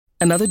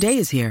Another day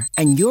is here,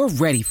 and you're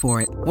ready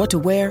for it. What to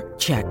wear?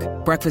 Check.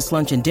 Breakfast,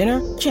 lunch, and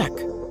dinner? Check.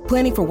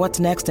 Planning for what's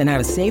next and how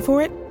to save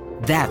for it?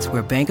 That's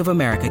where Bank of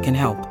America can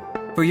help.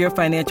 For your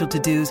financial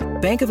to-dos,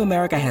 Bank of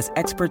America has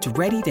experts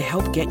ready to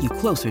help get you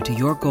closer to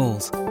your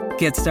goals.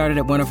 Get started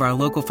at one of our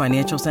local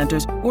financial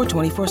centers or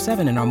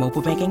 24/7 in our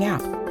mobile banking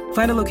app.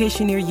 Find a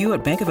location near you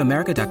at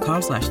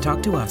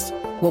bankofamerica.com/talktous.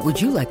 What would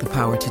you like the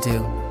power to do?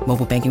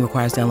 Mobile banking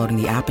requires downloading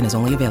the app and is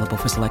only available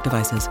for select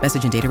devices.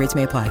 Message and data rates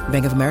may apply.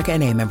 Bank of America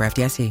N.A., member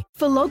FDIC.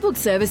 For logbook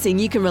servicing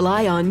you can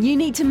rely on, you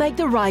need to make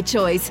the right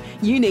choice.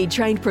 You need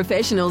trained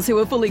professionals who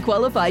are fully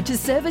qualified to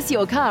service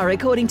your car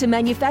according to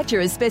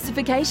manufacturer's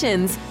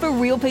specifications. For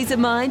real peace of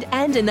mind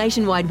and a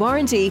nationwide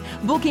warranty,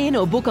 book in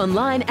or book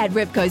online at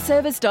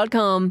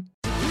repcoservice.com.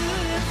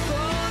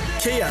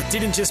 Kia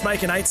didn't just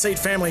make an 8-seat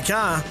family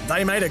car,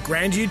 they made a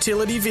grand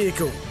utility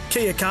vehicle.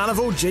 Kia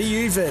Carnival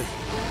GUV.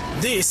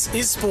 This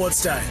is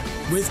Sports Day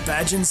with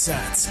Badge and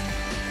Sats.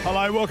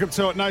 Hello, welcome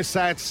to it. No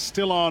Sats,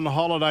 still on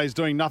holidays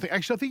doing nothing.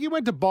 Actually, I think you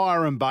went to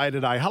Byron Bay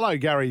today. Hello,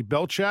 Gary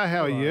Belcher.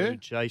 How are you?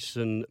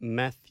 Jason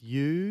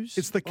Matthews.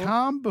 It's the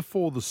calm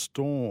before the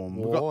storm.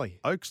 We've got Why?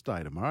 Oaks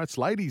Day tomorrow. It's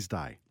Ladies'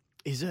 Day.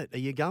 Is it? Are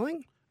you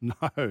going? No.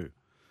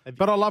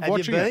 But I love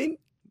watching Have you been? it.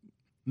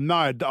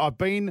 No,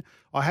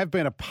 I have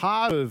been a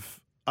part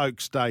of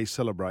Oaks Day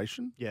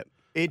celebration. Yep.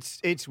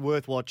 It's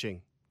worth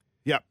watching.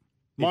 Yep.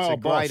 It's a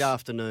great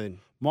afternoon.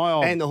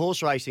 And the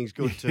horse racing's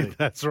good too.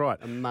 That's right.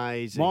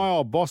 Amazing. My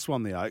old boss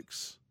won the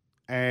Oaks,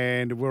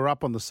 and we're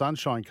up on the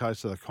Sunshine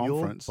Coast of the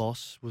conference. Your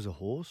boss was a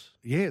horse?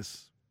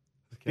 Yes.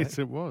 Okay. Yes,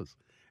 it was.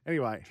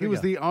 Anyway, he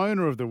was the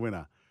owner of the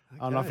winner.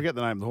 And I Okay. forget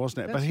the name of the horse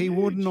now. That's But he huge.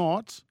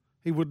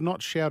 would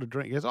not shout a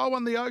drink. He goes, I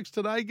won the Oaks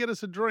today, get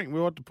us a drink. We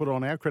ought to put it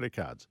on our credit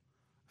cards.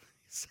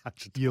 He's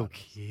such a You're cunt.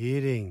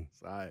 kidding.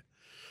 So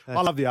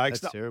I love the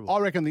Oaks. That's terrible. I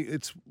reckon the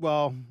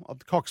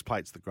Cox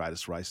Plate's the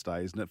greatest race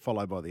day, isn't it?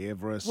 Followed by the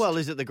Everest. Well,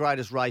 is it the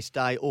greatest race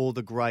day or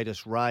the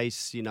greatest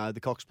race? You know,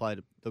 the Cox Plate,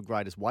 the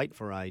greatest weight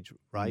for age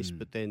race,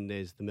 but then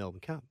there's the Melbourne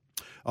Cup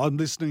I'm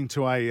listening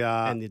to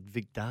and the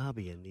Vic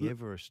Derby and the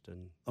Everest.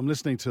 And I'm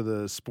listening to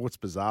the Sports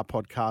Bazaar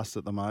podcast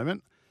at the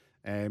moment,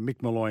 and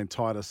Mick Malloy and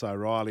Titus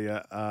O'Reilly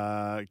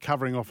are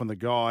covering off on the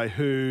guy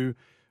who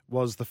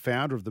was the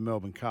founder of the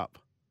Melbourne Cup.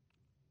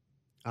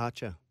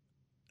 Archer.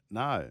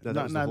 No, that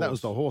was that the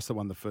was the horse that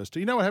won the first two.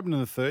 You know what happened in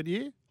the third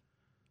year?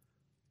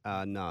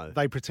 No.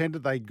 They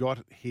pretended they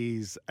got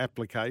his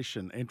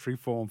application entry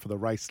form for the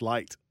race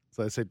late.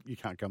 So they said, you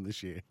can't come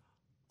this year.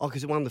 Oh,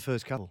 because it won the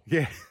first couple.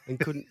 Yeah. And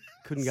couldn't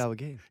go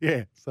again.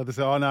 Yeah. So they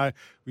said, oh, no,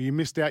 you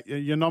missed out.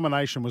 Your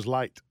nomination was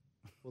late.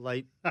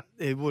 Well,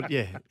 it would,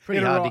 yeah. Pretty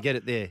Get it hard to right. get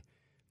it there.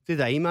 Did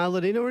they email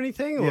it in or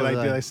anything? Or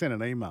Yeah, they sent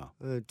an email.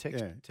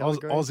 text, Yeah.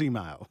 telegram? Aussie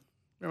mail.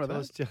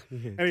 Remember that?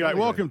 Anyway, Telegram.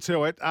 welcome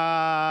to it.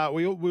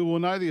 We will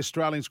know the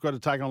Australian squad to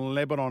take on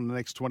Lebanon in the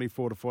next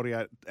 24 to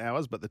 48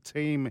 hours, but the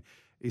team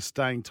is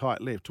staying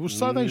tight-lipped. Well,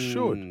 so they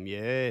should.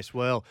 Yes.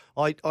 Well,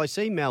 I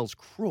see Mal's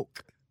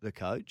crook, the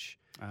coach.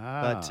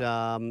 But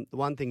the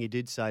one thing he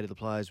did say to the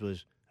players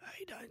was,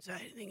 hey, don't say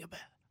anything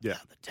about the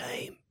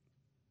team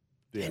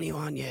to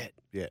anyone yet.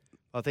 Yeah.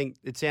 I think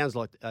it sounds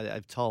like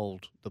they've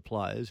told the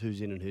players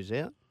who's in and who's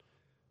out.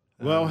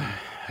 Well,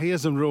 he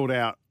hasn't ruled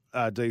out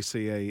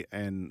DCE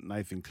and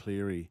Nathan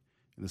Cleary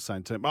in the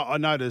same team. I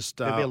noticed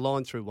There'll be a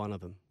line through one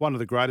of them. one of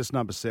the greatest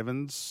number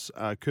sevens,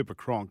 Cooper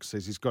Cronk,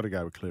 says he's got to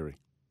go with Cleary.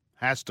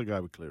 Has to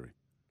go with Cleary.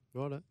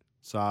 Righto.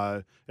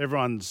 So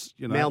everyone's,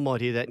 Mal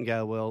might hear that and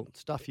go, well,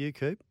 stuff you,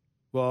 Coop.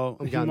 Well,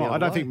 I'm going the I other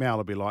don't way. think Mal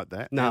will be like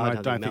that. No, and I I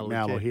don't don't think think Mal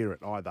Mal would will care. hear it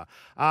either.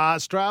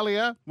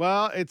 Australia,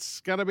 well,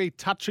 it's going to be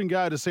touch and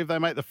go to see if they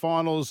make the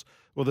finals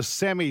or the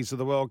semis of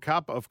the World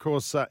Cup. Of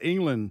course,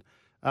 England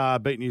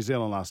beat New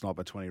Zealand last night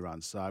by 20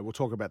 runs. So we'll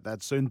talk about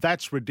that soon.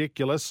 That's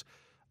ridiculous.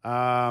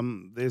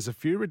 There's a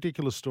few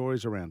ridiculous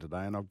stories around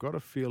today, and I've got a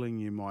feeling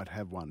you might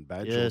have one,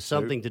 Badge. or Yeah, two.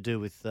 something to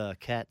do with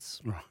cats.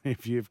 Right,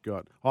 if you've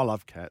got... I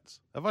love cats.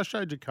 Have I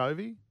showed you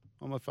Covey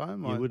on my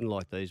phone? You wouldn't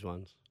like these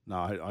ones. No,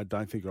 I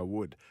don't think I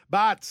would.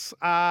 But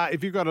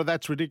if you've got a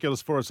That's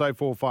Ridiculous for us,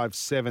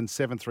 0457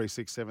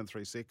 736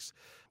 736.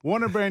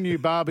 Want a brand new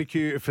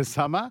barbecue for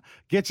summer?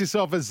 Get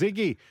yourself a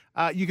Ziggy.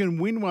 You can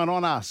win one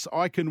on us,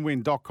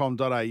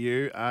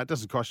 iCanWin.com.au. It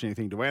doesn't cost you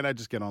anything to enter.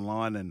 Just get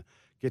online and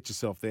get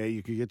yourself there.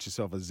 You can get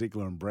yourself a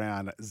Ziegler and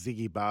Brown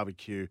Ziggy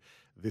barbecue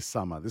this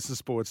summer. This is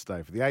Sports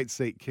Day for the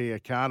 8-seat Kia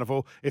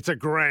Carnival. It's a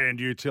grand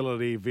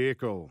utility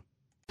vehicle.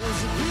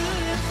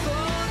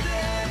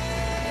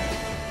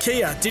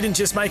 Kia didn't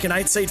just make an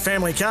 8-seat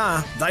family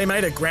car, they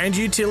made a grand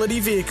utility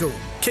vehicle.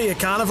 Kia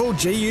Carnival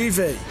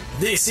GUV.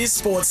 This is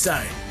Sports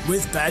Day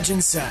with Badge and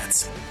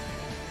Sats.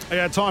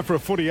 Okay, time for a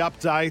footy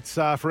update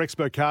for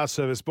Expo Car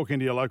Service. Book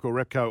into your local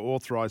Repco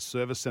authorised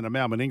service centre.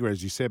 Mal Meninga,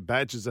 as you said,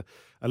 Badge is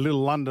a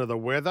little under the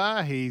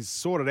weather. He's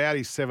sorted out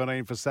his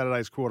 17 for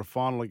Saturday's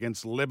quarter-final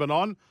against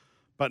Lebanon,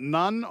 but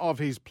none of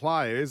his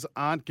players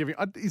aren't giving...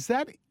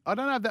 I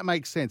don't know if that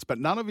makes sense, but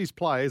none of his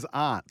players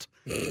aren't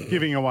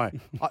giving away.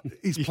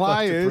 His You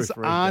like to players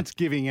proofread aren't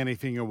giving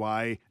anything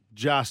away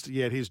just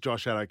yet. Here's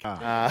Josh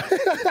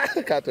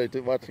Adokar. Can't do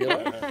too much, you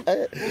know.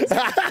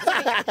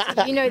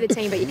 You know the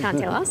team, but you can't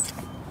tell us.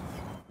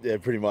 Yeah,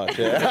 pretty much,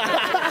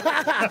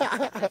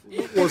 yeah.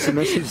 What was the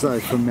message, though,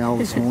 from Mel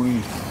this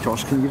morning,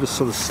 Josh? Can you give us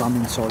sort of some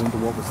insight into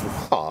what was the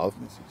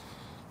message?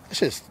 It's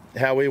just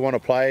how we want to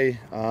play,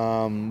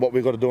 what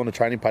we've got to do on the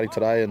training paddock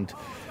today and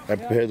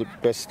prepare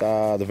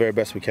the very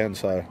best we can.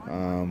 So,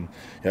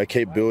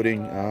 keep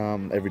building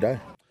every day.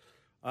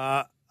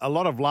 A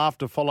lot of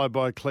laughter followed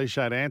by a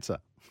cliched answer.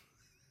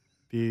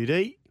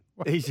 Beauty.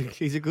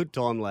 He's a good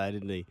time lad,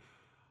 isn't he?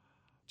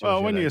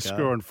 Well, when you're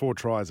scoring 4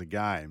 tries a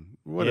game,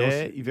 what else?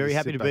 Yeah, you're very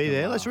happy to be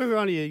there. Let's remember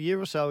only a year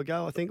or so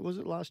ago, I think, was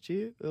it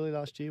early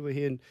last year, we're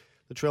hearing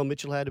Latrell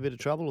Mitchell had a bit of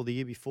trouble, or the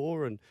year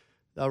before, and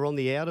they were on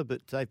the outer,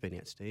 but they've been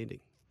outstanding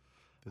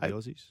for the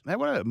Aussies. Now,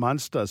 what about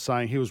Munster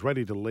saying he was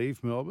ready to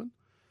leave Melbourne?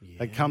 Yeah.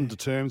 They come to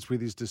terms with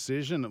his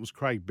decision. It was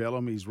Craig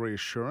Bellamy's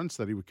reassurance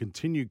that he would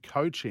continue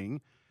coaching,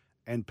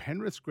 and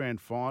Penrith's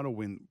grand final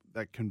win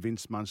that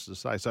convinced Munster to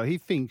say. So he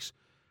thinks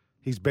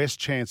his best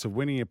chance of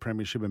winning a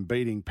premiership and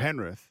beating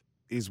Penrith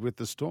is with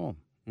the Storm.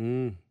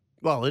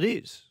 Well, it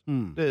is.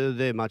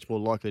 They're much more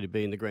likely to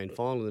be in the grand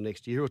final the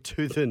next year or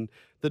two than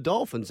the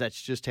Dolphins. That's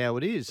just how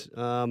it is.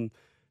 And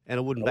I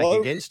wouldn't back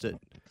against it.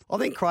 I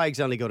think Craig's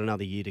only got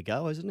another year to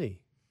go, hasn't he?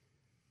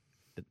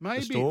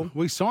 Maybe.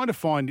 We signed a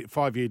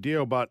 5-year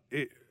deal, but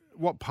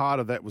what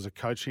part of that was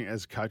coaching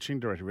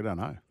director? We don't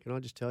know. Can I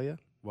just tell you?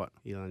 What?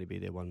 He'll only be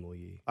there one more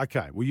year.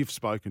 Okay. Well, you've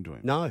spoken to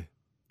him. No,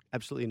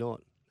 absolutely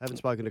not. I haven't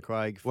spoken to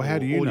Craig. Well, how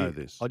do you know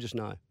this? I just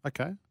know.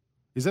 Okay.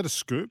 Is that a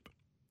scoop?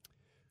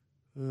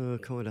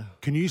 Kind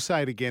of. Can you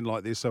say it again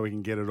like this so we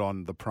can get it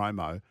on the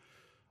promo?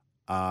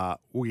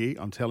 Woogie,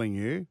 I'm telling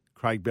you,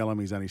 Craig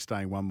Bellamy's only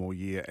staying one more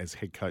year as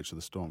head coach of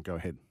the Storm. Go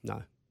ahead.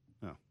 No.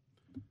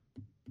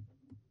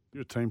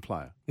 You're a team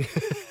player.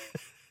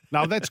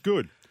 No, that's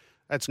good.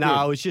 That's good.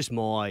 No, it's just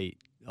I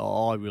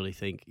really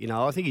think,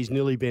 I think he's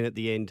nearly been at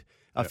the end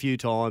a few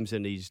times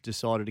and he's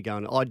decided to go.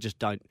 And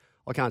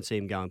I can't see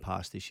him going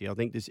past this year. I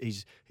think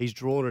he's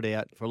drawn it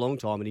out for a long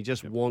time and he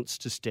just wants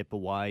to step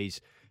away.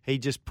 He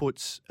just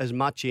puts as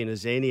much in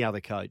as any other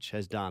coach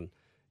has done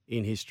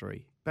in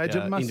history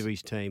into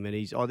his team. And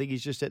I think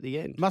he's just at the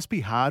end. Must be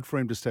hard for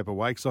him to step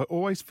away because I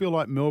always feel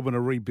like Melbourne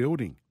are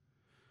rebuilding.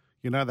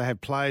 They have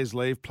players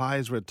leave,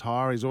 players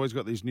retire. He's always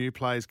got these new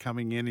players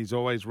coming in. He's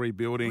always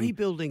rebuilding.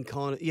 Rebuilding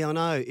kind of, I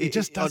know. He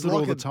just does it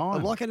all the time.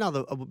 I'd like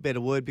a better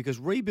word because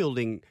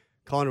rebuilding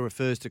kind of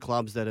refers to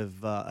clubs that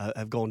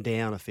have gone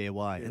down a fair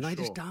way. Yeah, and they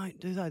just don't,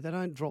 do they? They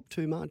don't drop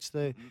too much.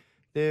 They're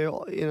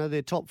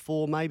top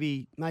 4,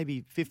 maybe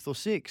 5th or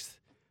 6th.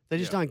 They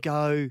just don't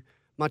go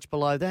much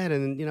below that.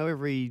 And,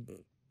 every,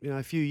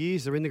 few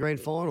years they're in the grand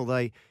final.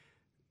 But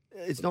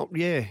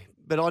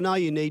I know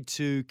you need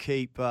to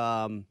keep...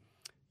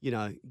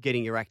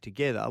 getting your act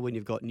together when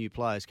you've got new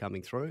players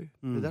coming through.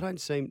 But they don't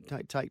seem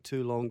to take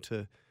too long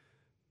to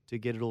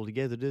get it all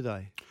together, do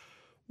they?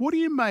 What do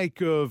you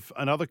make of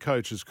another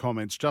coach's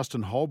comments,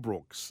 Justin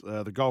Holbrook's,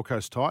 the Gold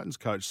Coast Titans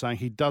coach, saying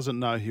he doesn't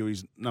know who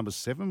his number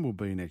 7 will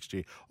be next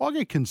year? I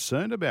get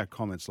concerned about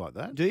comments like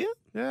that. Do you?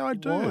 Yeah, I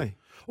do. Why?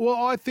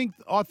 Well, I think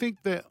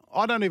that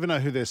I don't even know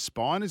who their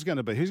spine is going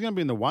to be. Who's going to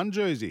be in the 1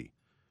 jersey?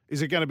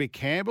 Is it going to be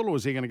Campbell or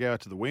is he going to go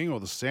out to the wing or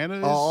the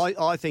centres? Oh,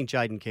 I think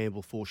Jaden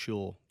Campbell for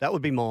sure. That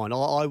would be mine.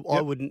 I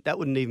wouldn't. That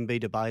wouldn't even be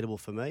debatable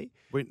for me.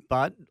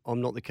 But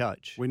I'm not the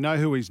coach. We know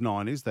who his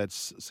 9 is.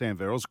 That's Sam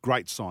Verrills.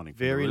 Great signing.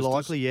 Very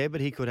likely, yeah.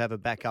 But he could have a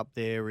backup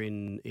there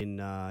in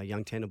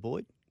young Tanner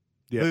Boyd,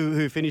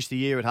 who finished the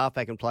year at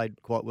halfback and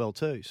played quite well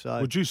too. So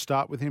would you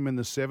start with him in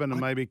the 7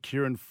 and maybe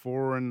Kieran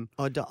Foran?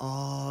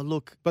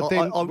 Look. But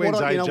then where's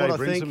AJ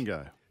Brinson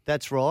go?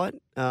 That's right.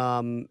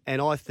 And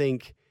I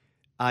think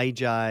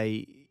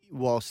AJ,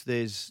 whilst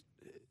there's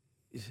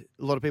a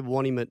lot of people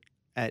want him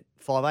at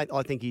 5'8",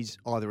 I think he's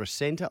either a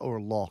centre or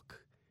a lock.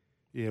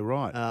 Yeah,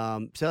 right.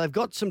 So they've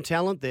got some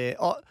talent there.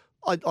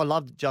 I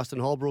love Justin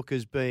Holbrook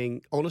as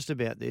being honest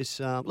about this.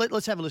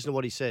 Let's have a listen to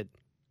what he said.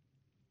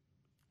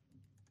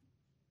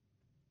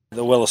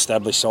 The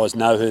well-established sides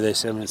know who their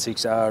 7 and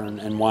 6 are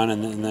and 1,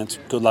 and that's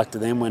good luck to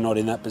them. We're not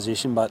in that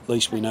position, but at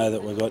least we know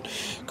that we've got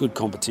good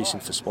competition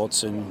for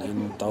spots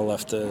and they'll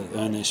have to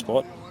earn their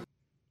spot.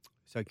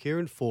 So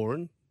Kieran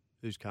Foran,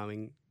 who's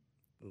coming...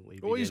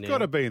 Well, he's got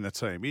to be in the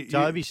team.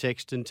 Toby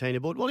Sexton, Tina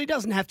Boyd. Well, he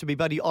doesn't have to be,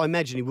 but I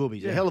imagine he will be.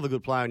 He's a hell of a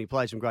good player and he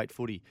plays some great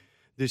footy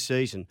this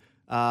season.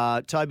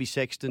 Toby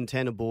Sexton,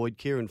 Tanner Boyd,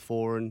 Kieran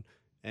Foran,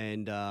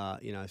 and,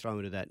 throw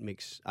into that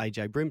mix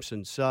AJ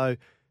Brimson. So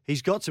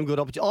he's got some good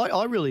opportunities.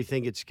 I really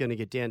think it's going to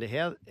get down to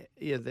how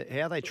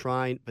they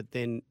train, but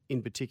then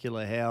in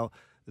particular how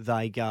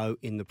they go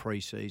in the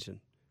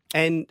pre-season.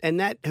 And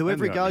that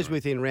whoever he goes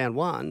with in round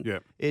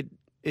 1,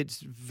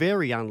 it's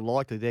very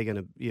unlikely they're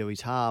going to,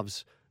 his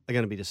halves are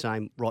going to be the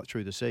same right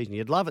through the season.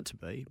 You'd love it to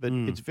be, but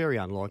it's very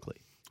unlikely.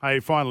 Hey,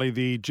 finally,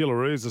 the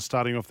Gillaroos are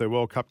starting off their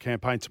World Cup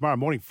campaign tomorrow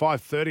morning,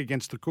 5:30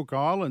 against the Cook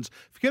Islands.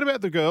 Forget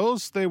about the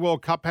girls. Their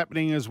World Cup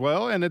happening as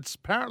well, and it's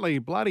apparently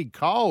bloody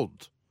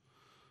cold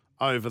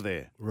over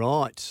there.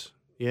 Right,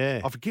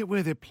 yeah. I forget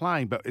where they're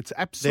playing, but it's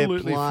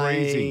absolutely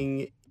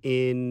freezing.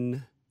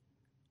 In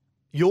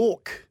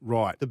York.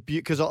 Right.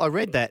 Because I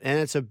read that, and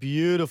it's a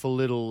beautiful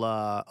little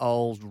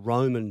old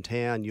Roman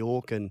town,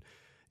 York, and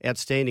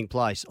outstanding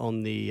place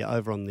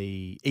over on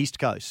the East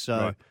Coast.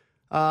 So,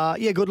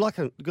 good luck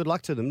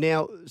to them.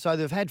 Now, so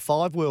they've had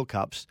 5 World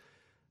Cups.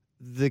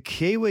 The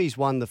Kiwis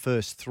won the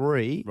first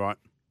 3, right,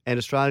 and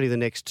Australia the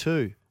next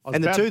 2.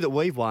 And the 2 that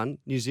we've won,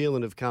 New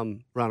Zealand have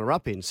come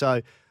runner-up in.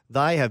 So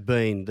they have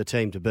been the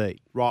team to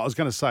beat. Right, I was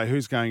going to say,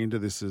 who's going into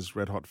this as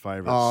red-hot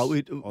favourites?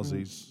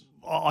 Aussies?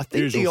 I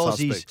think the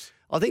Aussies. Suspects.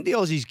 I think the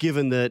Aussies,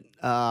 given that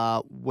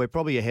we're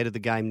probably ahead of the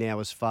game now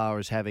as far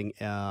as having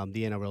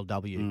the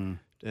NRLW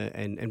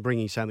and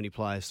bringing so many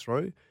players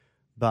through.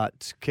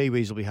 But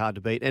Kiwis will be hard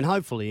to beat, and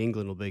hopefully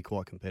England will be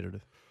quite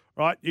competitive.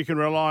 Right, you can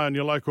rely on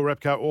your local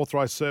Repco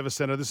authorised service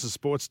centre. This is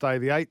Sports Day,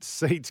 the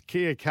 8-seat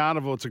Kia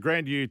Carnival. It's a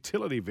grand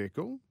utility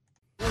vehicle.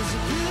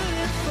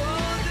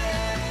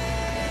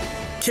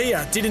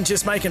 Kia didn't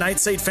just make an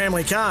 8-seat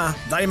family car,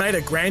 they made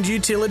a grand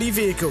utility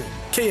vehicle.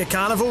 Kia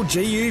Carnival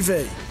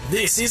GUV.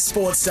 This is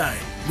Sports Day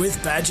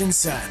with Badge and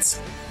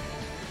Sats.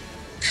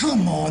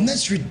 Come on,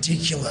 that's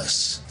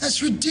ridiculous.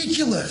 That's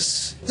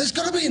ridiculous. There's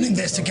got to be an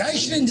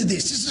investigation into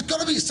this.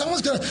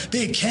 Someone's got to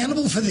be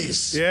accountable for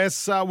this.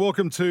 Yes,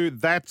 welcome to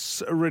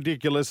That's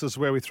Ridiculous. This is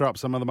where we throw up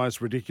some of the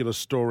most ridiculous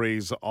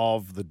stories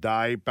of the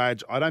day.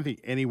 Badge, I don't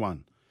think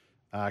anyone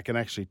can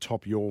actually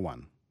top your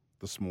one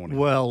this morning.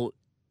 Well,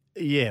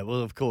 yeah,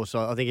 of course.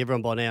 I think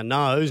everyone by now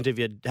knows. And if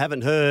you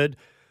haven't heard,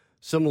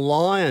 some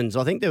lions,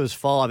 I think there was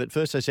 5. At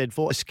first they said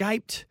 4,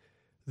 escaped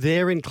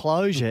their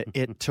enclosure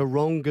at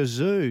Taronga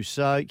Zoo.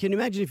 So can you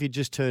imagine if you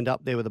just turned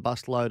up there with a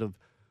busload of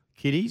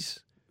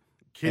kitties?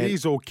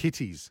 Kitties or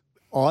kitties?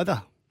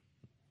 Either.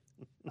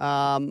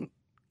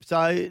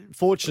 So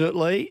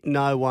fortunately,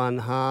 no one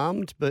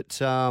harmed.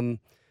 But I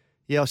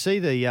see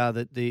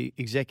the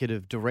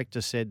executive director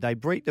said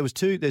there's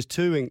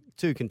two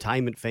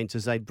containment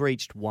fences. They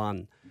breached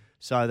one.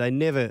 So they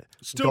never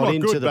got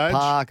into the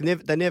park.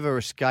 They never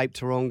escaped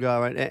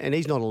Taronga. And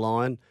he's not a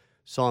lion,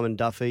 Simon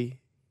Duffy.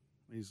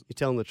 You're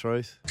telling the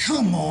truth.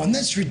 Come on,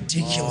 that's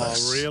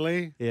ridiculous. Oh,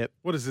 really? Yep.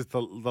 What is this, the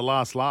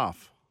last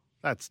laugh?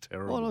 That's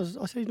terrible. Well,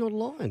 I said he's not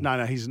lying.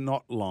 No, he's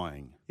not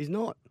lying. He's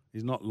not.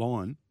 He's not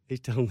lying. He's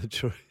telling the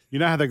truth. You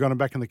know how they got him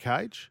back in the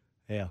cage?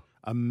 How?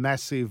 A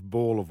massive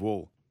ball of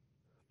wool.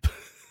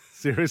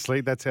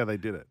 Seriously, that's how they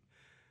did it.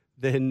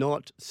 They're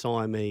not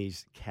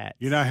Siamese cats.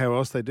 You know how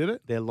else they did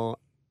it? They're like,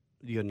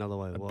 you got another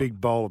way of A what?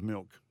 big bowl of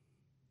milk.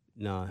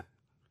 No.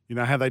 You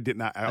know how they did?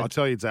 No, I'll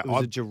tell you exactly. It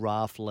was a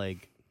giraffe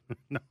leg.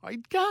 No, I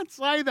can't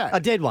say that. A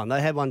dead one. They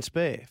had one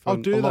spare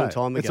from a long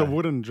time ago. It's a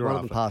wooden giraffe.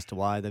 One of them passed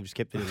away. They've just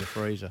kept it in the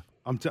freezer.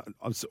 All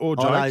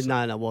jokes.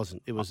 No, it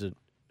wasn't. It was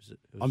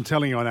I'm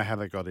telling you, I know how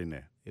they got in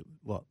there.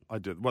 What?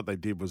 What they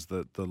did was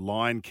the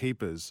lion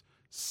keepers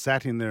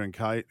sat in their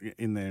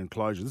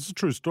enclosure. This is a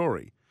true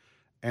story.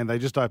 And they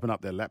just opened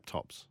up their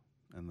laptops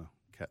and the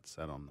cat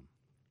sat on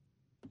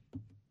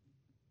them.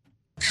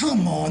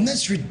 Come on,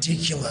 that's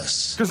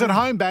ridiculous. Because at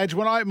home, Badge,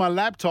 when I open my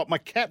laptop, my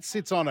cat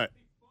sits on it.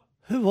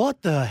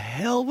 What the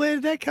hell? Where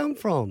did that come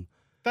from?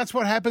 That's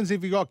what happens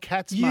if you got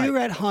cats, mate. You're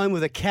at home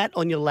with a cat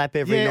on your lap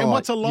every night. Yeah, and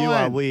what's a lion? You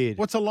are weird.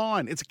 What's a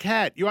lion? It's a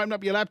cat. You open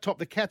up your laptop,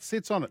 the cat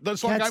sits on it.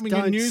 That's like Cats opening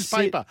a don't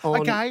newspaper. sit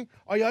on- Okay,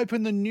 I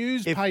open the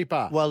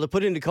newspaper. Well, to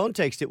put it into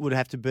context, it would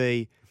have to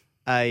be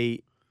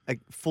a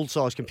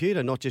full-size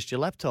computer, not just your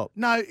laptop.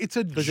 No, it's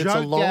a joke, Because it's a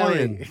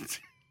lion. Gary.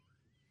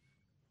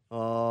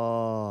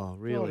 Oh,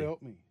 really? God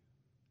help me.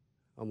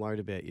 I'm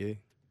worried about you.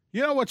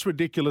 You know what's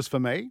ridiculous for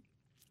me?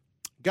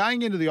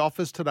 Going into the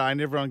office today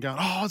and everyone going,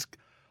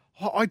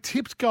 I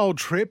tipped Gold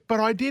Trip, but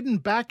I didn't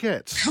back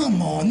it.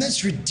 Come on,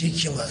 that's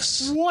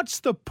ridiculous. What's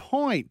the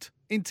point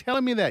in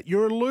telling me that?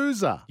 You're a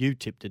loser. You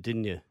tipped it,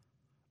 didn't you?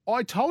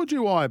 I told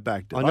you I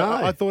backed it. I know.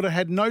 I thought it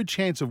had no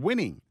chance of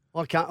winning.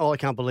 I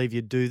can't believe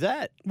you'd do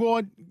that.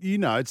 Well,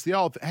 it's the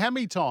old. How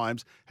many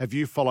times have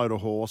you followed a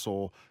horse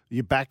or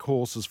you back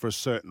horses for a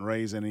certain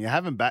reason and you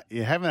haven't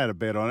had a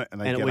bet on it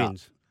and it get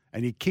wins. up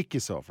and you kick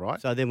yourself,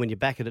 right? So then when you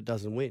back it, it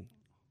doesn't win.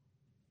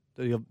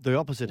 The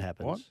opposite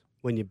happens. What?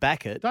 When you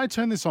back it. Don't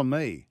turn this on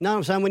me. No,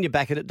 I'm saying when you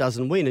back it, it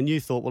doesn't win. And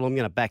you thought, well, I'm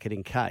going to back it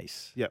in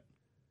case. Yep.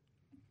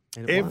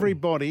 And it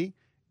won.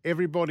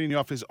 Everybody in the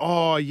office,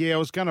 I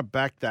was going to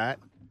back that.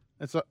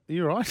 It's like, are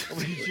you right?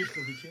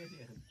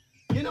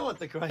 You know what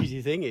the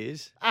crazy thing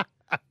is?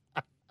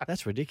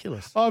 That's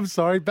ridiculous. I'm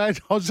sorry,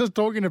 Badge. I was just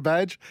talking to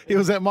Badge. He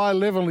was at my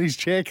level and his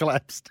chair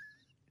collapsed.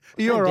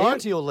 Are you all right? Down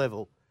to your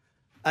level.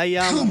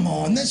 Come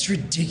on, that's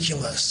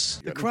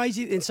ridiculous. The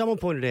crazy, and someone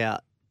pointed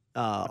out,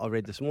 I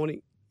read this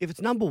morning, if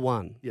it's number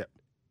one, yep,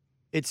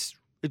 it's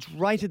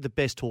rated the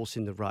best horse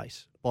in the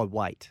race by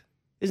weight,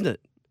 isn't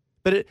it?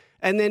 But it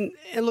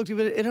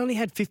only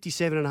had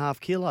 57.5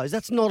 kilos.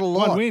 That's not a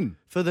lot. One win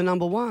for the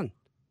number one.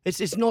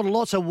 It's not a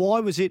lot. So why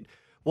was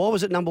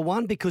it number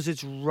one? Because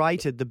it's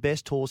rated the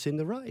best horse in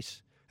the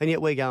race. And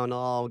yet we're going,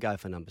 I'll go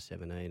for number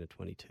 17 or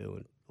 22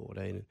 and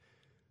 14.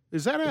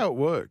 Is that how it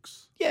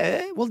works?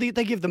 Yeah. Well, they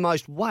give the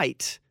most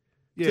weight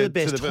to the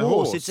best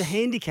horse. It's a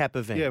handicap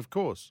event. Yeah, of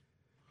course.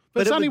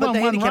 But it's only but won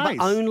the one handicap race.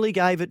 only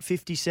gave it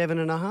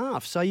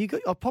 57.5. So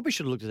I probably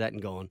should have looked at that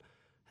and gone,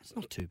 that's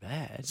not too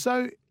bad.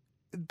 So,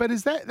 but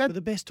is that For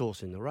the best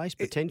horse in the race,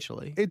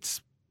 potentially.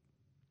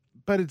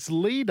 But it's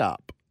lead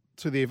up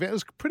to the event. It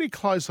was pretty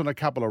close on a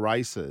couple of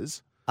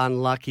races.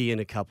 Unlucky in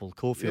a couple.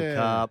 Caulfield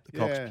Cup, the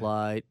Cox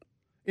Plate.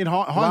 In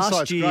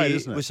hindsight's great,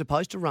 isn't it? Was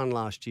supposed to run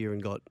last year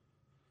and got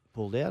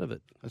pulled out of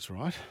it. That's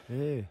right.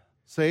 Yeah.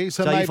 See,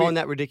 so you maybe, find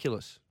that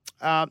ridiculous?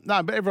 No,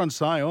 but everyone's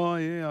saying, "Oh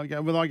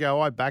yeah,"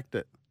 I backed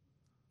it,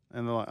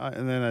 and they're like,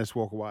 and then they just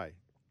walk away.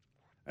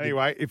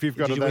 Anyway, if you've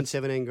got Did you win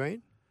 17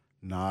 grand?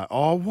 No.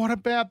 Oh, what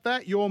about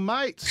that? Your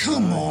mate.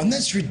 Come on,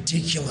 that's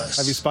ridiculous.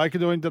 Have you spoken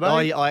to him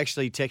today? I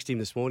actually texted him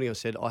this morning. I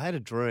said, I had a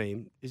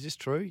dream. Is this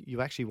true? You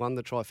actually won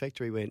the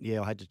trifecta? He went,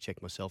 yeah, I had to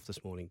check myself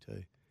this morning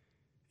too.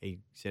 He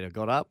said, I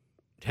got up,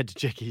 had to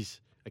check his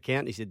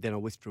account. He said, then I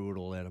withdrew it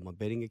all out of my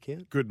betting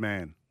account. Good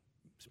man.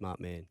 Smart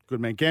man.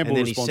 Good man. Gamble and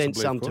then responsibly, he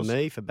sent some of to course.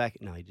 me for back.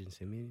 No, he didn't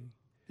send me anything.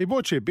 He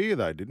bought you a beer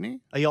though, didn't he?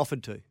 He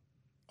offered to.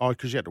 Oh,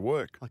 because you had to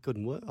work. I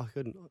couldn't work. I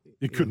couldn't.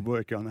 You couldn't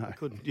work on that. I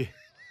couldn't. Yeah,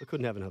 I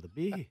couldn't have another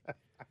beer.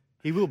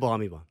 He will buy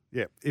me one.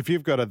 Yeah. If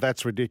you've got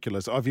that's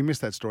ridiculous. Oh, if you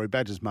missed that story,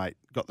 Badger's mate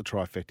got the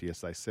trifecta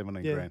yesterday,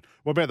 17 grand.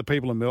 What about the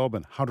people in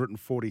Melbourne?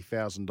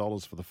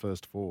 $140,000 for the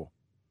first four.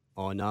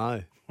 I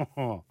know.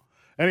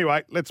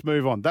 Anyway, let's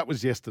move on. That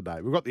was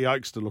yesterday. We've got the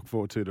Oaks to look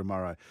forward to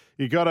tomorrow.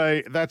 You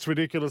got that's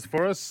ridiculous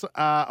for us.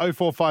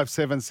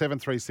 0457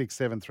 736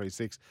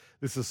 736.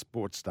 This is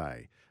Sports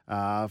Day.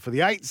 For the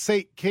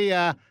 8-seat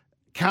Kia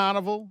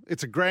Carnival,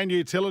 it's a grand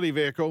utility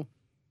vehicle.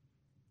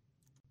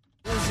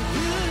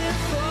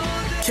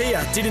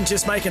 Kia didn't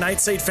just make an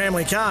 8-seat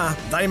family car,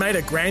 they made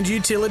a grand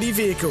utility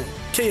vehicle.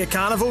 Kia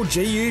Carnival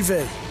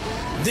GUV.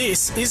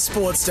 This is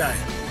Sports Day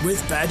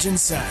with Badge and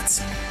Sats.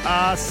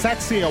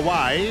 Satsy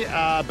away.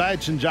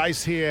 Badge and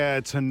Jace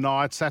here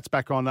tonight. Sats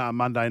back on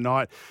Monday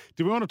night.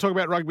 Do we want to talk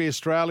about Rugby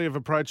Australia? Have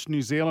approached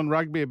New Zealand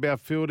Rugby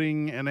about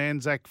fielding an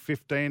Anzac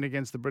 15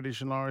 against the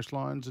British and Irish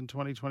Lions in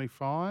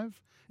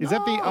 2025? Is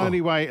that the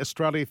only way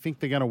Australia think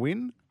they're going to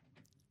win?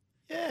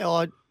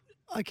 Yeah,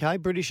 okay.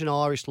 British and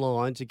Irish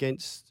Lions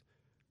against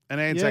an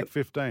Anzac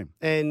 15.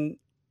 And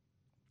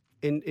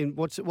in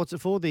what's it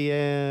for?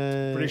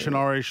 The British and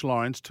Irish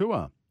Lions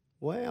tour.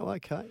 Wow.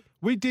 Okay.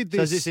 We did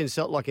this. So is this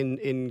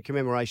in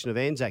commemoration of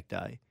Anzac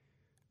Day?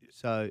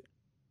 So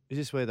is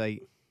this where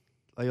they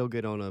all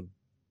get on a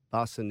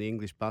bus and the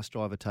English bus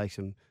driver takes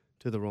them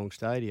to the wrong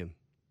stadium?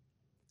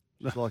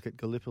 Just like at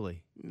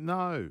Gallipoli?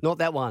 No. Not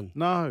that one?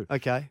 No.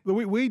 Okay.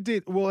 We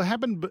did. Well,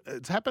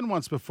 it's happened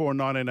once before in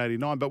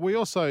 1989, but we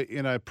also,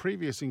 in a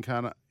previous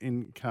incarnation.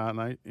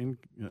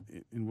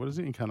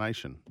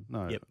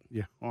 No. Yep.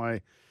 Yeah.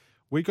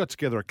 We got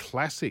together a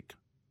classic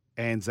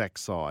Anzac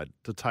side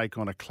to take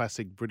on a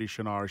classic British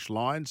and Irish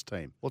Lions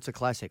team. What's a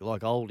classic?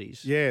 Like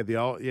oldies? Yeah,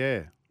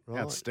 Right.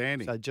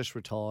 Outstanding. So just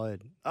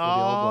retired.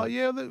 Oh,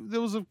 yeah.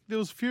 There was a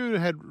few who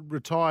had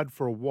retired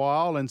for a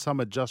while, and some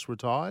had just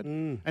retired,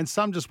 and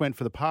some just went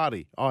for the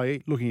party.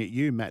 I.e., looking at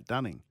you, Matt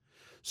Dunning.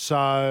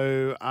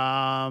 So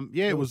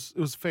it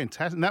was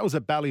fantastic. And that was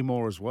at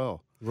Ballymore as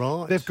well.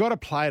 Right. They've got to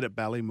play it at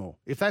Ballymore.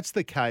 If that's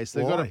the case,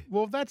 they've got to.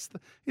 Well,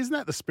 isn't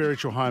that the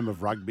spiritual home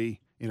of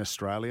rugby in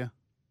Australia?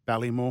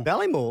 Ballymore.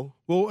 Ballymore?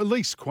 Well, at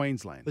least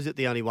Queensland. Was it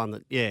the only one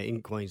that? Yeah,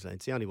 in Queensland,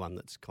 it's the only one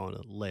that's kind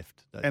of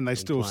left. And they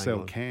still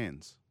sell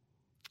cans.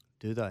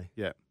 Do they?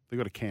 Yeah, they've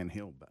got a Can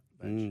Hill.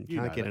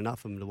 Can't get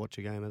enough of them to watch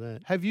a game of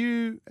that. Have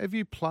you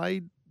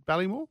played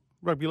Ballymore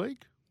Rugby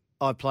League?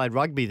 I played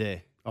rugby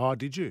there. Oh,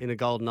 did you? In a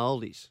Golden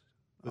Oldies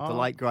with the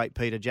late, great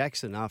Peter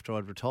Jackson after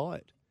I'd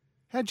retired.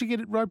 How'd you get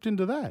it roped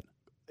into that?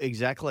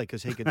 Exactly,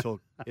 because he could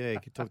talk he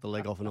could talk the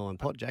leg off an iron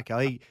pot, Jacko.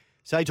 He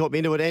taught me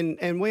into it,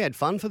 and we had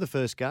fun for the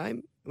first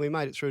game. We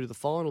made it through to the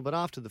final, but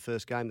after the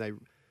first game, they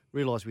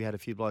realised we had a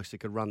few blokes that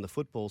could run the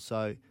football,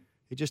 so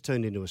it just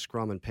turned into a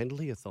scrum and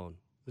penalty-a-thon.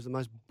 It was the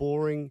most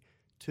boring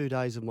 2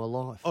 days of my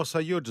life. Oh, so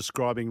you're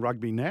describing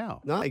rugby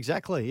now? No,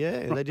 exactly, yeah.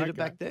 And they did it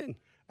back then.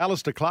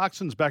 Alistair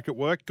Clarkson's back at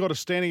work. Got a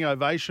standing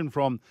ovation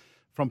from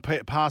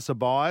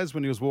passer-bys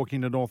when he was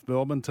walking to North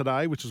Melbourne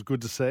today, which was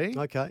good to see.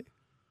 Okay.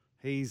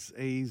 He's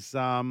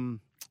the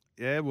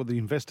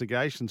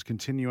investigation's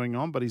continuing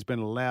on, but he's been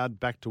allowed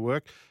back to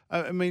work.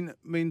 I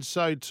mean,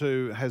 so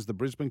too has the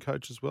Brisbane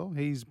coach as well.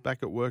 He's back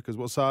at work as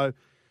well. So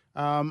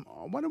I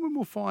wonder when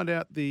we'll find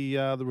out the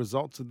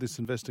results of this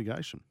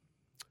investigation.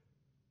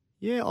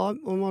 Yeah,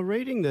 I'm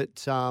reading that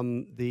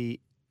the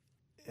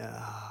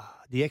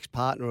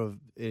ex-partner of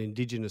an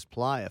Indigenous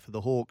player for the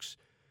Hawks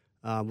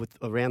with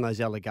around those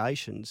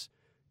allegations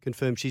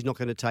confirmed she's not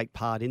going to take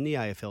part in the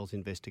AFL's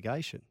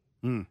investigation.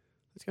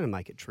 It's going to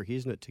make it tricky,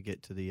 isn't it, to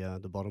get to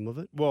the bottom of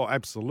it? Well,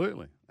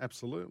 absolutely.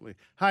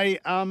 Hey,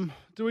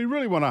 do we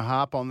really want to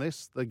harp on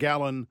this? The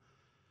Gallen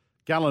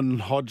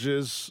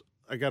Hodges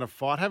are going to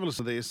fight. Have a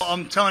listen to this.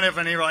 I'm telling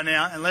everyone here right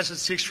now, unless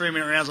it's 6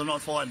 3-minute rounds, I'm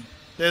not fighting.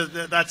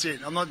 That's it.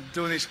 I'm not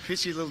doing this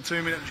pissy little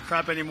 2-minute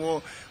crap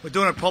anymore. We're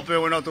doing it properly.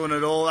 We're not doing it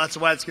at all. That's the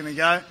way it's going to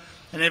go.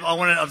 And if I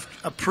want it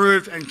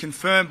approved and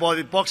confirmed by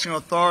the boxing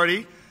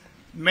authority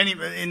now.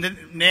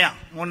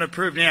 I want it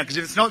approved now, because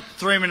if it's not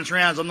 3 minutes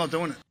rounds, I'm not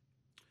doing it.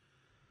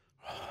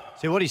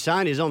 See, what he's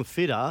saying is I'm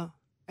fitter,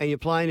 and you're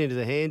playing into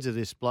the hands of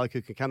this bloke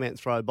who can come out and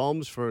throw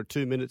bombs for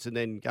 2 minutes and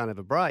then go and have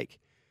a break.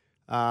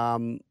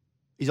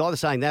 He's either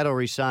saying that or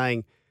he's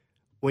saying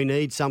we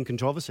need some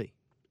controversy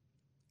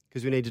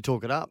because we need to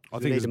talk it up. I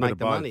we think need it's to a bit make of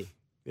the both. money.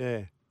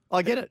 Yeah,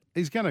 I get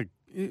it.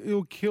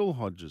 He'll kill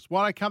Hodges.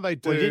 Why can't they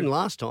do? Well, he didn't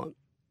last time.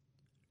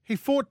 He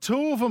fought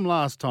 2 of them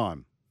last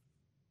time.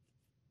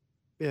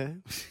 Yeah,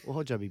 well,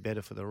 Hodge will be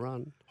better for the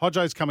run.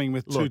 Hodjo's coming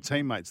with 2 Look,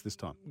 teammates this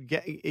time.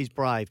 He's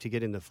brave to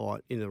get in the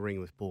fight in the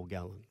ring with Paul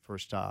Gallen for a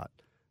start,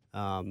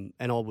 and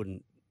I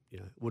wouldn't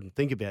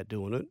think about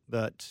doing it,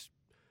 but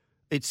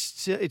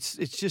it's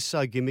just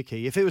so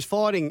gimmicky. If he was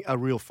fighting a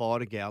real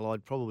fighter, Gal,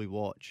 I'd probably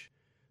watch,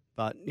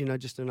 but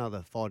just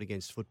another fight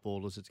against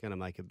footballers. It's going to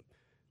make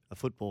a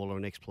footballer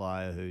an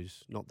ex-player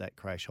who's not that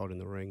crash hot in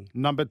the ring.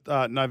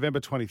 November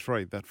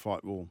 23, that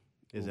fight will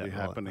be right?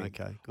 happening.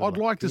 Okay,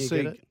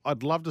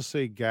 I'd love to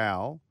see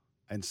Gal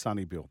and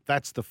Sonny Bill.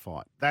 That's the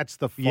fight. That's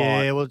the fight.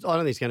 Yeah, well, I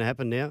don't think it's going to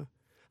happen now.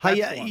 Hey,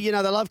 That's one. they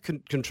love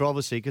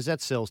controversy because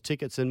that sells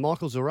tickets. And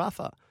Michael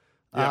Zarafa,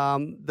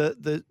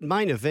 the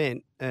main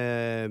event,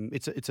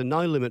 it's a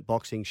no-limit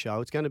boxing show.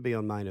 It's going to be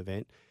on main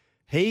event.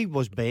 He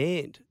was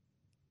banned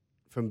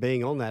from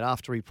being on that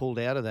after he pulled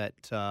out of that.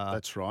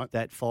 That's right.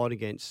 That fight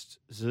against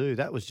Zoo.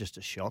 That was just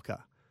a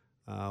shocker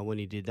when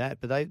he did that.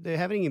 But they're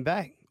having him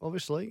back,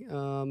 obviously,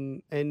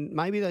 and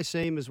maybe they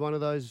see him as one of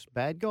those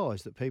bad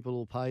guys that people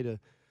will pay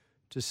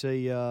to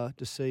see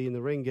in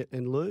the ring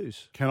and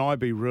lose. Can I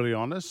be really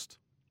honest?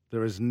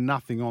 There is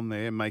nothing on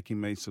there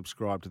making me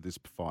subscribe to this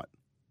fight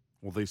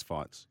or these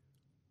fights.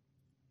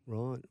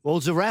 Right. Well,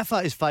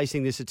 Zarafa is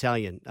facing this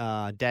Italian,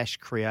 Dash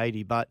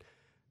Creati, but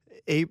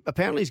he's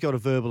got a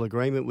verbal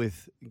agreement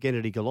with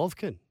Gennady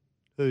Golovkin,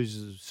 who's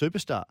a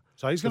superstar.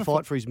 So he's going to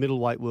fight for his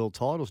middleweight world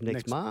titles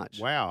next March.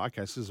 Wow.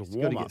 Okay, so this is a He's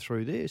got warm-up. to get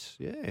through this.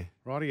 Yeah.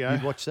 Rightio.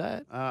 You'd watch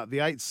that. The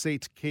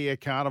 8-seat Kia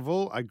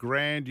Carnival, a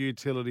grand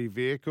utility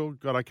vehicle.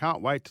 God, I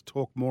can't wait to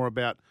talk more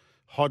about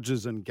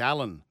Hodges and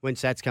Gallen. When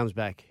Sats comes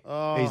back,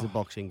 he's the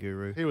boxing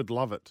guru. He would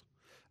love it.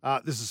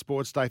 This is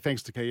Sports Day.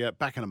 Thanks to Kia.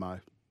 Back in a mo.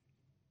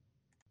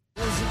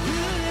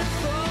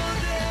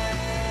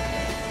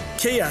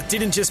 Kia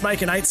didn't just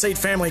make an 8-seat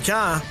family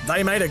car,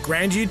 they made a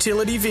grand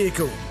utility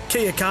vehicle.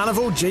 Kia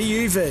Carnival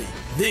GUV.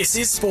 This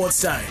is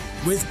Sports Day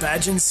with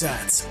Badge and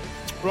Sats.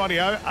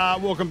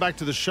 Rightio, welcome back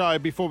to the show.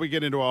 Before we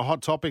get into our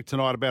hot topic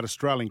tonight about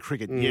Australian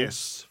cricket,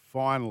 yes,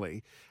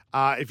 finally.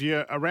 If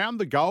you're around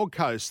the Gold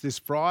Coast this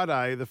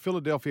Friday, the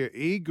Philadelphia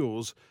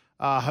Eagles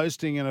are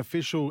hosting an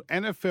official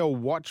NFL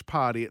watch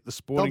party at the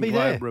Sporting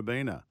Globe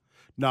Rabina.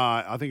 No,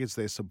 I think it's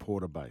their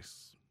supporter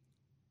base.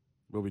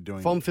 We'll be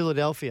doing From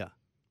Philadelphia?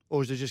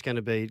 Or is it just going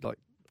to be like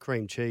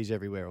cream cheese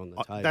everywhere on the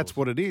table? That's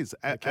what it is.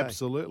 Okay.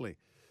 Absolutely.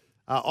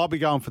 I'll be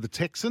going for the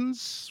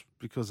Texans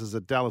because as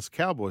a Dallas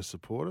Cowboys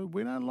supporter,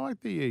 we don't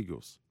like the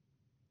Eagles.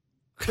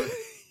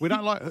 We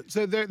don't like.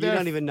 So they're, you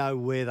don't even know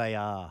where they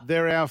are.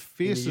 They're our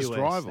fiercest US,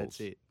 rivals. That's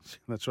it.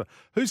 That's right.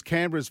 Who's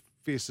Canberra's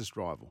fiercest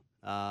rival?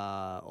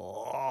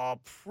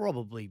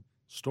 Probably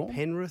Storm.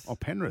 Penrith. Oh,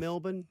 Penrith.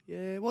 Melbourne.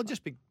 Yeah. Well,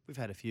 we've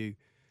had a few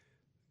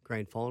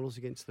grand finals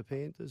against the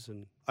Panthers,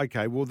 and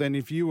okay. Well, then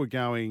if you were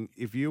going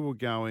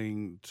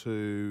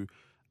to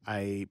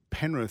a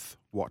Penrith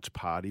watch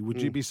party, would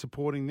you be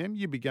supporting them?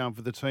 You'd be going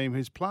for the team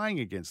who's playing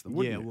against them,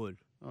 wouldn't you? I would.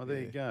 Oh,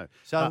 there you go.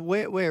 So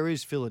where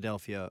is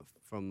Philadelphia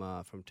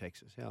from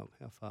Texas? How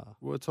far?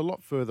 Well, it's a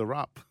lot further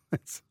up.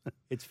 It's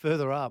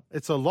further up.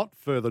 It's a lot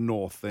further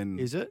north than.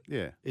 Is it?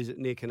 Yeah. Is it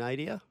near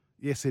Canada?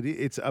 Yes, it is.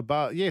 It's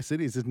about. Yes,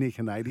 it is. It's near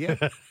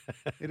Canada.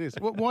 It is.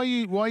 Why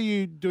are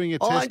you doing a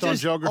test on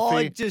geography?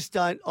 I just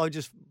don't. I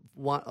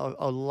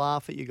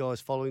laugh at you guys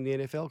following the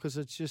NFL because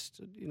it's just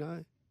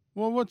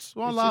Well,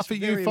 I laugh at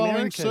you following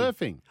American.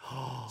 surfing.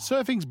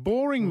 Surfing's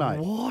boring, mate.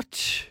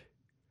 What?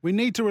 We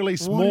need to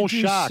release What more did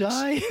you sharks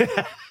say?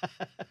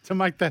 to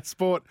make that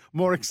sport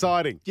more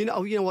exciing. You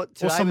know what? Or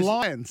Today some was,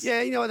 lions.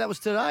 Yeah, you know what that was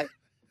today?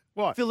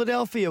 What?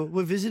 Philadelphia.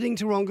 We're visiting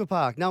Taronga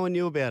Park. No one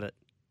knew about it.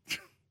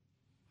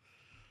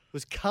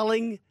 Was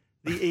culling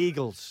the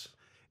Eagles.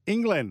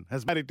 England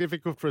has made it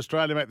difficult for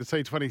Australia to make the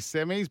T20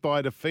 semis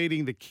by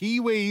defeating the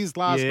Kiwis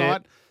last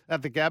night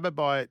at the Gabba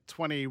by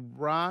 20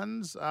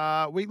 runs.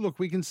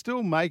 We can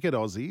still make it,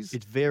 Aussies.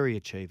 It's very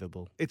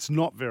achievable. It's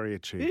not very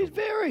achievable. It is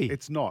very.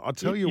 It's not. I'll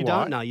tell you You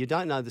why. don't know. You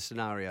don't know the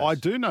scenarios. I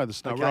do know the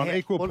scenario. Okay, We're on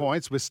equal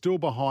points. We're still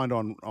behind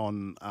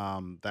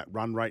on that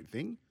run rate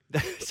thing.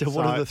 So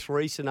what are the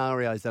three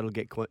scenarios that'll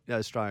get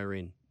Australia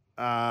in?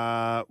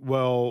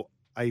 Well,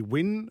 a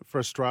win for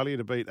Australia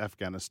to beat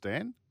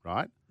Afghanistan,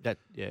 right?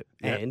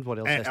 And what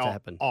else has to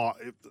happen?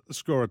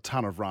 Score a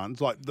ton of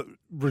runs,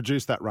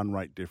 reduce that run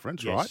rate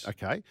difference, Yes.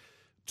 right? Okay.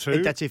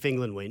 Two. That's if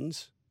England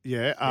wins.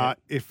 Yeah.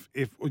 If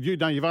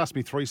you've asked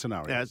me three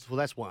scenarios.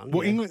 That's one.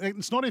 Well, England.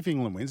 It's not if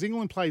England wins.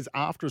 England plays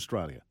after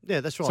Australia.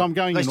 Yeah, that's right. So I'm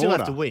going they in still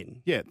order. have to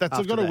win. Yeah, they've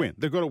got to win.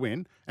 They've got to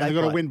win, and they've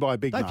got to win by a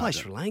big margin. They play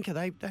Sri Lanka.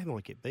 They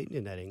might get beaten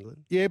in that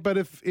England. Yeah, but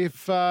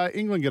if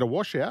England get a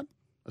washout,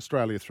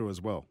 Australia through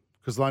as well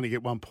because they'll only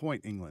get 1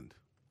 point. England.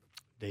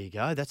 There you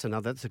go. That's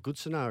a good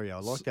scenario. I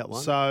like that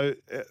one. So,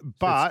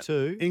 but it's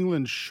 2.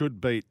 England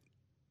should beat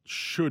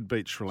Sri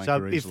Lanka.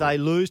 So if they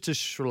lose to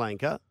Sri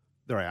Lanka,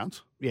 they're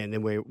out. Yeah, and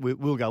then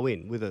we'll go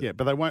in with it. Yeah,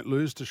 but they won't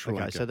lose to Sri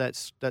Lanka. Okay, so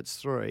that's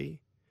 3.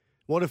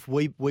 What if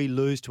we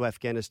lose to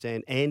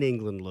Afghanistan and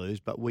England lose,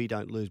 but we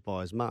don't lose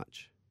by as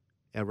much?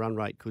 Our run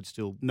rate could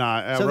still... No,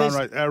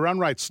 our run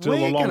rate's still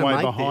a long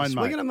way behind,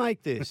 mate. We're going to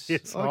make this.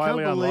 It's I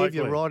highly can't believe unlikely.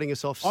 you're writing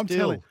us off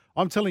still.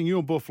 I'm telling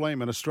you, Buff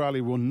Liam, and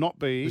Australia will not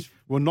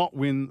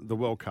win the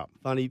World Cup.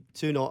 Funny,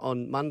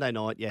 on Monday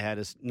night you had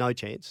us no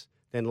chance.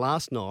 Then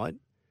last night,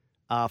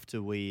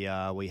 after we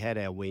had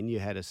our win, you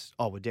had us.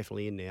 Oh, we're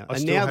definitely in now.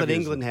 And now that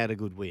England had a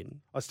good win,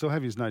 I still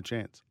have you no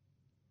chance.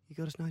 You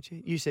got us no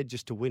chance. You said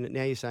just to win it.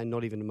 Now you're saying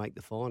not even to make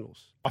the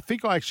finals. I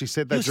think I actually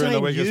said that during the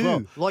week as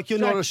well. Like you're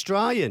not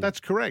Australian. That's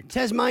correct.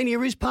 Tasmania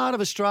is part of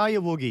Australia,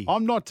 Woogie.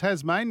 I'm not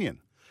Tasmanian.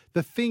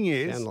 The thing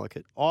is, sound like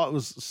it. Oh, it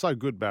was so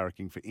good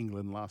barracking for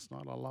England last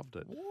night. I loved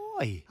it.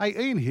 Why? Hey,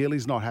 Ian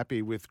Healy's not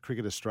happy with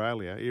Cricket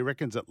Australia. He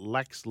reckons it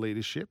lacks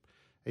leadership.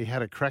 He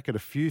had a crack at a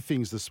few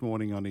things this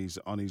morning on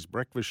his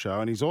breakfast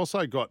show, and he's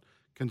also got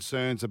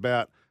concerns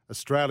about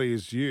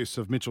Australia's use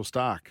of Mitchell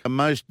Starc. The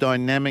most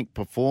dynamic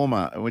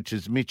performer, which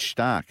is Mitch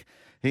Starc.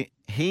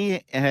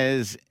 He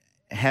has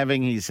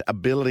having his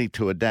ability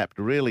to adapt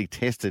really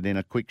tested in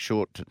a quick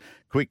short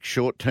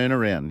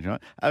turnaround. You know?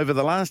 Over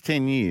the last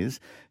 10 years,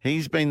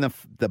 he's been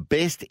the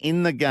best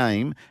in the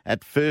game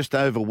at first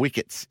over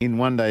wickets in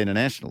one-day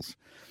internationals.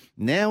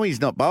 Now he's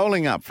not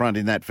bowling up front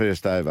in that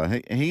first over.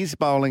 He's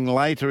bowling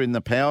later in the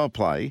power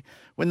play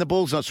when the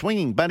ball's not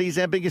swinging, but he's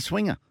our biggest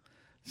swinger.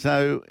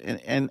 So,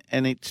 and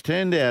it's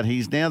turned out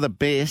he's now the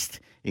best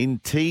in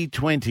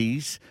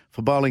T20s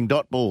for bowling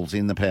dot balls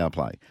in the power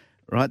play.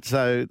 Right,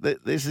 so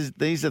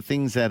these are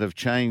things that have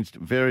changed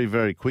very,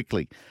 very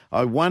quickly.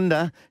 I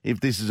wonder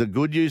if this is a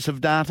good use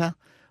of data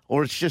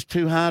or it's just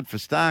too hard for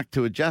Starc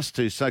to adjust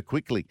to so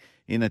quickly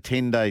in a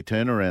 10-day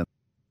turnaround.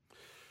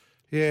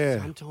 Yeah.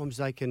 Sometimes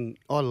they can...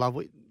 I love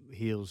what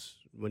Heels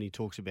when he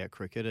talks about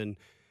cricket, and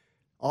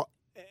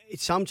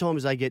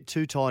sometimes they get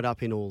too tied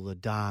up in all the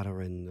data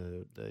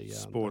and the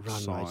sports run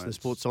science. rates and the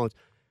sports science.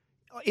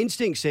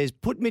 Instinct says,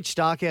 put Mitch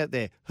Starc out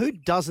there. Who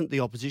doesn't the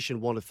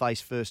opposition want to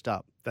face first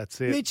up?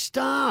 That's it. Mitch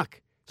Starc,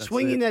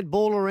 swinging that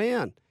ball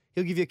around.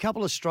 He'll give you a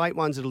couple of straight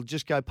ones that'll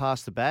just go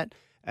past the bat,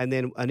 and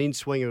then an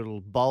in-swinger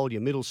that'll bowl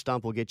your middle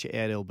stump or get you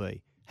out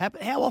LB.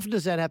 How often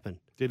does that happen?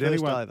 Did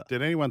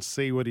anyone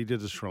see what he did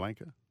to Sri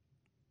Lanka?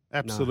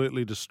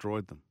 Absolutely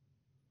destroyed them.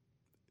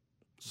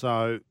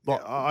 So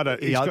I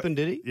don't. He opened,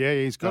 did he? Yeah,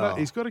 he's got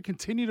to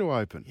continue to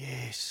open.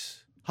 Yes.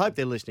 Hope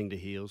they're listening to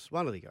Heels.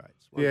 One of the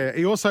greats.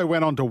 He also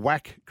went on to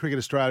whack Cricket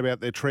Australia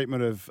about their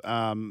treatment of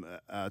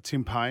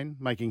Tim Payne,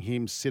 making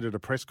him sit at a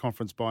press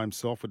conference by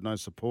himself with no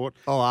support.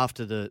 Oh,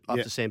 after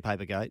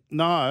Sandpaper Gate?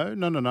 No.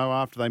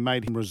 After they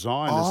made him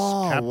resign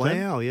as captain.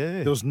 Wow,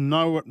 yeah. There was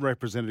no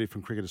representative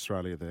from Cricket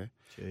Australia there.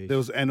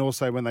 Jeez. And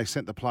also when they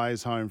sent the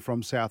players home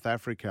from South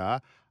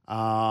Africa,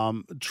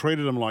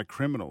 treated them like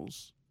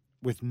criminals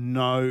with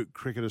no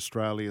Cricket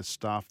Australia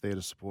staff there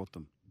to support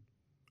them.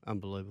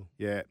 Unbelievable.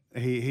 Yeah,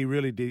 he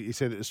really did. He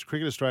said that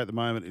Cricket Australia at the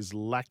moment is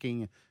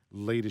lacking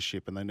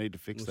leadership and they need to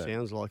fix that.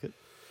 Sounds like it.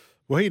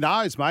 Well, he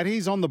knows, mate.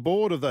 He's on the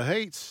board of the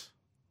Heats.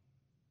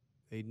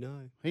 He'd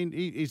know.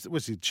 He's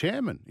the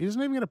chairman. He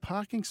doesn't even get a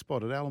parking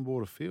spot at Allan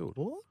Border Field.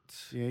 What?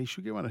 Yeah, he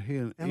should get one at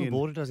here. Allan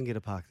Border doesn't get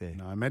a park there.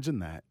 No, imagine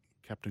that.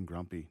 Captain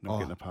Grumpy not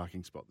getting a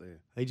parking spot there.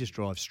 He just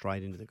drives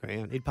straight into the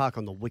ground. He'd park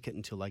on the wicket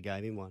until they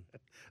gave him one.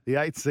 The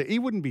 8th seat, he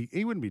wouldn't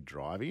be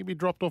driving. He'd be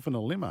dropped off in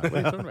a limo. What are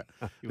you talking about?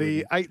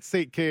 The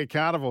 8-seat Kia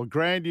Carnival,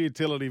 grand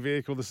utility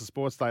vehicle. This is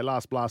Sports Day.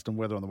 Last blast and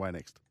weather on the way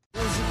next.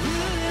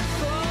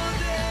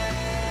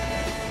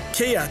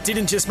 Kia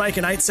didn't just make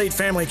an 8-seat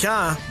family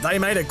car, they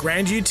made a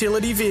grand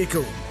utility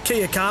vehicle.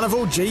 Kia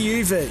Carnival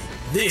GUV.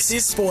 This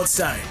is Sports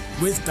Day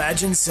with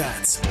Badge and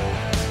Sats.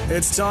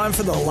 It's time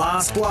for the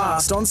last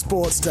blast on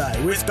Sports Day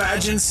with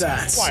Badge and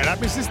Sats. Wait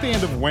up, is this the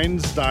end of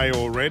Wednesday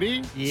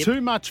already? Yep. Too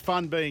much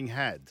fun being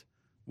had.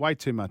 Way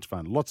too much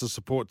fun. Lots of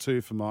support too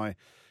for my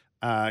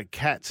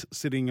cat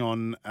sitting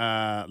on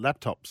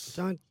laptops.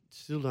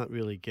 Still don't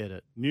really get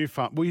it. New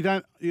fun. Well, you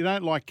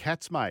don't like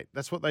cats, mate.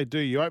 That's what they do.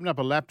 You open up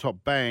a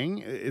laptop,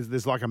 bang,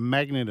 there's like a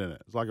magnet in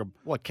it. It's like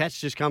What, cats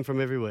just come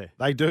from everywhere?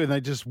 They do, and they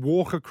just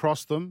walk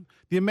across them.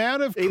 The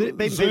amount of Even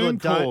people Zoom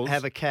that don't calls,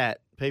 have a cat,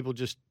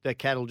 their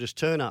cat will just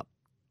turn up.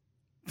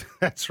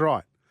 That's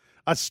right.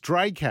 A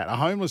stray cat, a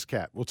homeless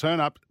cat, will turn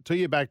up to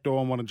your back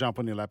door and want to jump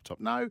on your laptop.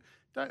 No,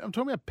 don't. I'm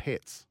talking about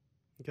pets.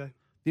 Okay.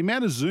 The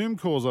amount of Zoom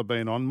calls I've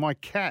been on, my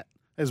cat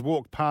has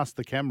walked past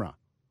the camera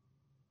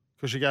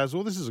because she goes,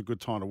 well, this is a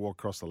good time to walk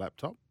across the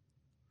laptop.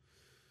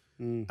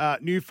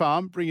 New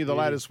Farm, bring you the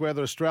latest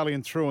weather,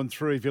 Australian through and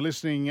through. If you're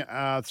listening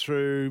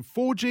through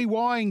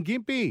 4GY in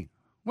Gympie,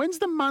 when's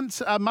the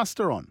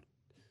muster on?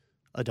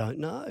 I don't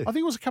know. I think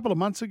it was a couple of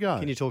months ago.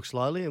 Can you talk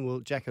slowly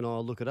and Jack and I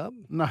will look it up?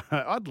 No,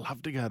 I'd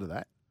love to go to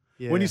that.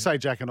 Yeah. When you say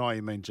Jack and I,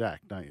 you mean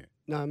Jack, don't you?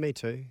 No, me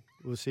too.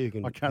 We'll see who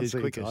can. I can't see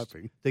you quickest.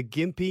 typing. The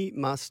Gympie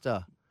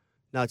muster.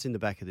 No, it's in the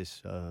back of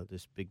this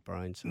this big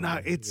brain. No,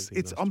 it's.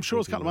 I'm sure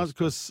it's a couple of months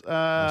because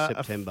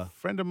September. A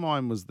friend of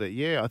mine was there.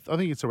 Yeah, I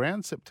think it's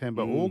around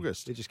September,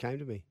 August. It just came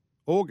to me.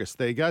 August.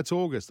 There you go. It's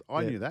August.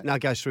 I knew that. No, it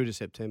goes through to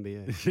September.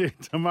 Yeah. Yeah,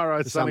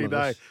 tomorrow, For sunny some of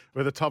day us.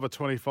 with a top of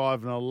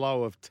 25 and a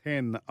low of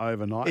 10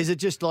 overnight. Is it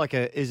just like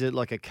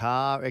a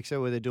car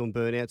extra where they're doing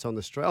burnouts on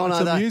the street? Oh, it's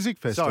a music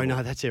festival. Sorry,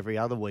 no, that's every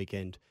other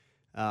weekend.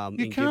 You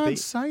in can't Gympie.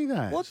 say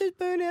that. What? There's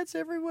burnouts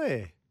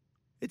everywhere.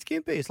 It's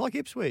Gympie. It's like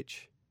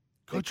Ipswich.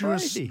 God, They're you're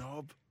crazy. a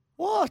snob.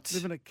 What?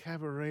 Live in a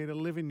cabaret,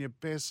 living your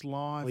best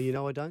life. Well, you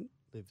know I don't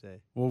live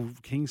there. Or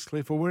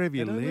Kingscliff or wherever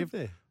you I don't live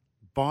there.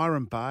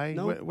 Byron Bay.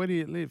 No. Where do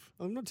you live?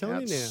 I'm not telling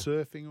Out you now.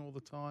 surfing all the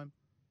time.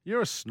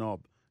 You're a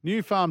snob.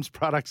 New Farms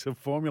products are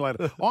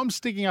formulated. I'm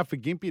sticking up for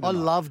Gympie I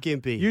tonight. love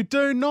Gympie. You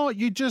do not.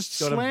 You just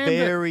Got a slammed it.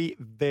 very,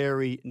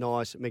 very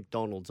nice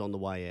McDonald's on the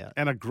way out.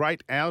 And a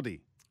great Audi.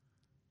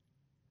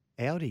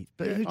 Audi.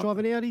 But Yeah, who's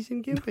driving Audis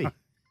in Gympie?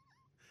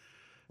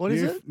 What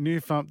is it? New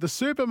Farm. The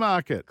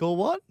supermarket. Called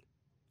what?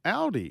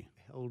 Audi.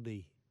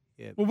 Aldi.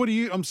 Yeah. Well,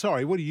 I'm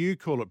sorry, what do you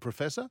call it,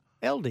 Professor?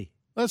 Aldi.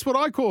 That's what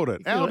I called it.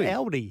 You call Audi. it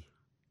Aldi.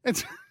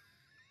 It's.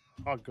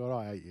 Oh, God,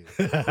 I hate you.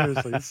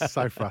 Seriously, this is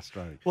so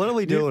frustrating. What are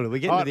we doing? Are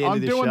we getting to the end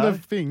of this I'm doing show? the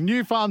thing.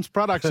 New Farms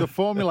products are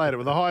formulated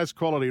with the highest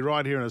quality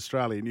right here in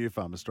Australia. New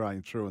Farm,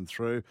 Australian through and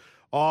through.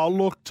 Oh,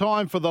 look,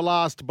 time for the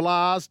last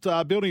blast.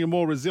 Building a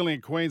more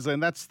resilient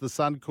Queensland. That's the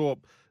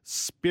Suncorp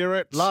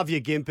spirit. Love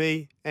you,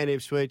 Gympie and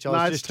Ipswich. I No,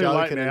 was it's just too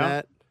late joking in now.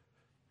 that.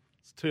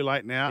 It's too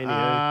late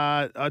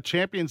now. Anywho.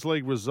 Champions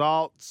League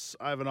results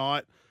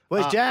overnight.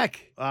 Where's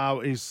Jack?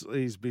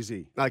 He's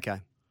busy.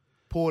 Okay.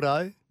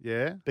 Porto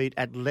Yeah, beat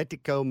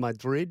Atletico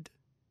Madrid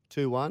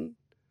 2-1.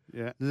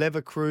 yeah.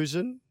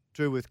 Leverkusen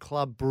drew with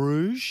Club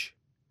Bruges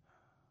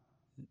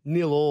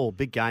 0-0.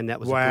 Big game.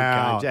 That was a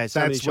Wow, good game. Yeah, so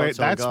many shots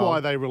on that's goal. why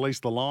they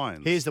released the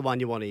lines. Here's the one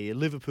you want to hear.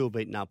 Liverpool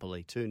beat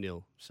Napoli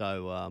 2-0.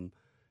 So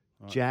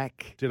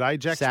Jack Did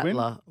Ajax win?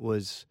 Sattler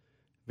was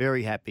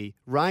very happy.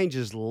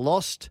 Rangers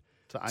lost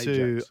To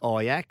to Ajax.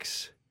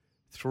 Ajax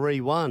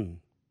 3-1.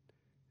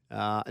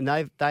 And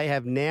they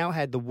have now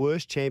had the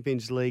worst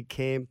Champions League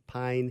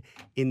campaign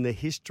in the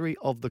history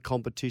of the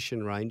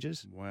competition,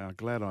 Rangers. Wow,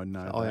 glad I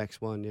know. that. Ajax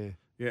won, yeah.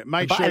 Yeah,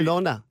 make sure.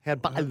 Barcelona.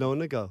 How'd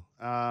Barcelona go?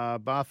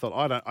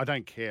 Barthel, I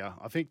don't care.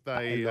 I think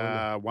they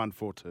won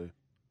 4-2.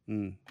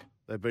 Mm.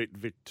 They beat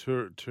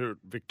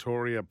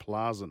Victoria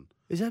Plzen.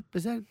 Is that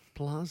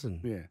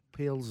Plazen? Yeah.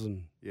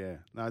 Pilsen. Yeah,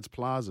 no, it's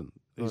Plzen.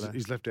 Righto.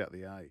 He's left out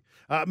the A.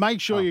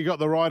 Make sure you got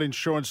the right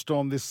insurance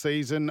storm this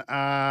season.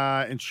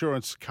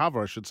 Insurance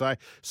cover, I should say.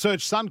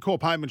 Search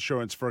Suncorp Home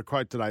Insurance for a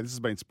quote today. This has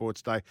been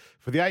Sports Day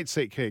for the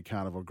 8-seat Kia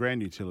Carnival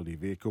Grand Utility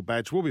Vehicle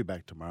badge. We'll be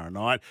back tomorrow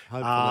night.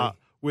 Hopefully.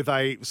 With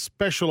a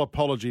special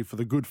apology for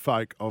the good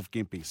folk of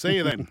Gympie. See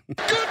you then.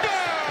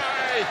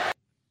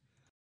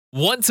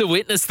 Want to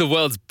witness the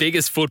world's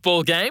biggest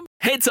football game?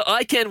 Head to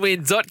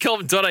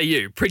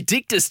iCanWin.com.au,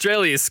 predict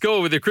Australia's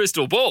score with a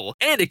crystal ball,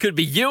 and it could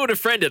be you and a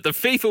friend at the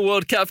FIFA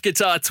World Cup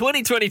Qatar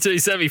 2022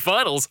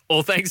 semi-finals,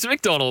 all thanks to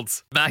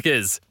McDonald's.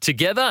 Maccas,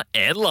 together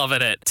and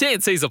loving it.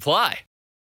 TNCs apply.